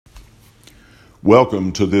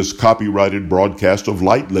Welcome to this copyrighted broadcast of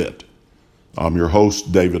Light Lit. I'm your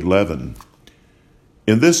host, David Levin.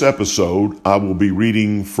 In this episode, I will be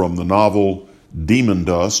reading from the novel Demon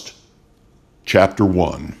Dust, Chapter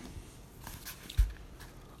 1.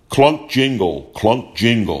 Clunk jingle, clunk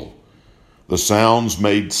jingle. The sounds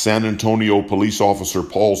made San Antonio police officer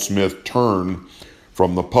Paul Smith turn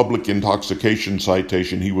from the public intoxication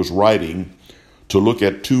citation he was writing to look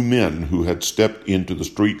at two men who had stepped into the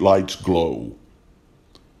streetlight's glow.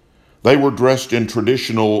 They were dressed in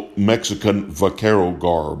traditional Mexican vaquero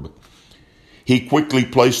garb. He quickly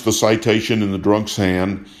placed the citation in the drunk's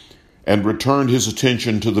hand and returned his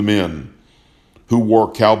attention to the men, who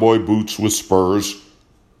wore cowboy boots with spurs,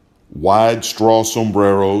 wide straw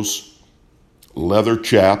sombreros, leather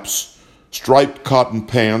chaps, striped cotton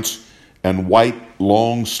pants, and white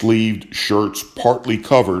long-sleeved shirts partly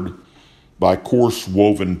covered by coarse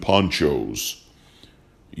woven ponchos.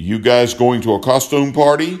 "You guys going to a costume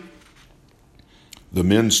party?" The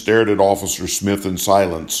men stared at Officer Smith in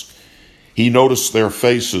silence. He noticed their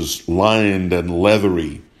faces lined and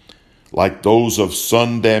leathery, like those of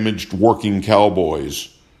sun-damaged working cowboys.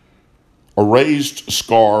 A raised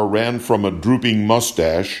scar ran from a drooping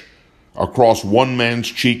mustache across one man's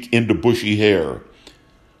cheek into bushy hair.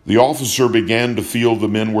 The officer began to feel the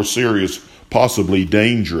men were serious, possibly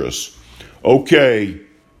dangerous. "Okay,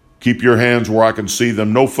 keep your hands where I can see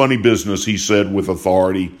them. No funny business," he said with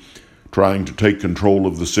authority, trying to take control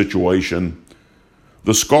of the situation.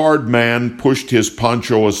 The scarred man pushed his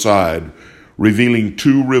poncho aside, revealing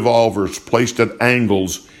two revolvers placed at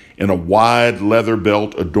angles in a wide leather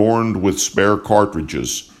belt adorned with spare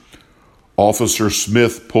cartridges. Officer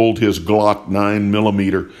Smith pulled his Glock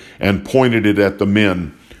 9mm and pointed it at the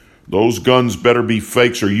men. "Those guns better be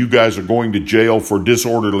fakes or you guys are going to jail for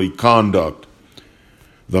disorderly conduct."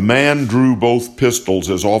 The man drew both pistols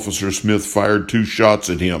as Officer Smith fired two shots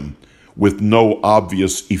at him, with no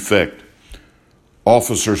obvious effect.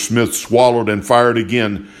 Officer Smith swallowed and fired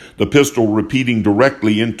again, the pistol repeating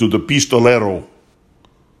directly into the pistolero.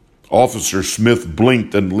 Officer Smith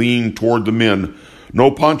blinked and leaned toward the men.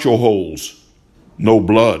 No poncho holes, no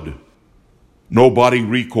blood, no body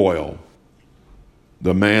recoil.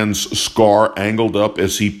 The man's scar angled up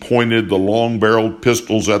as he pointed the long-barreled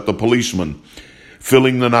pistols at the policeman,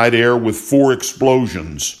 filling the night air with 4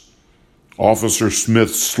 explosions. Officer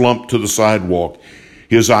Smith slumped to the sidewalk,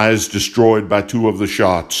 his eyes destroyed by 2 of the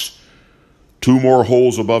shots. 2 more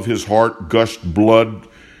holes above his heart gushed blood,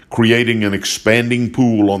 creating an expanding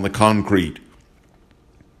pool on the concrete.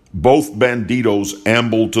 Both banditos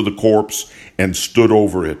ambled to the corpse and stood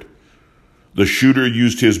over it. The shooter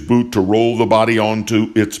used his boot to roll the body onto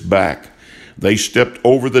its back. They stepped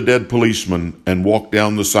over the dead policeman and walked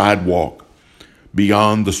down the sidewalk,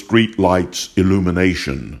 beyond the street light's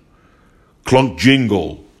illumination. Clunk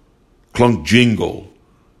jingle,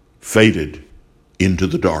 faded into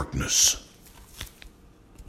the darkness.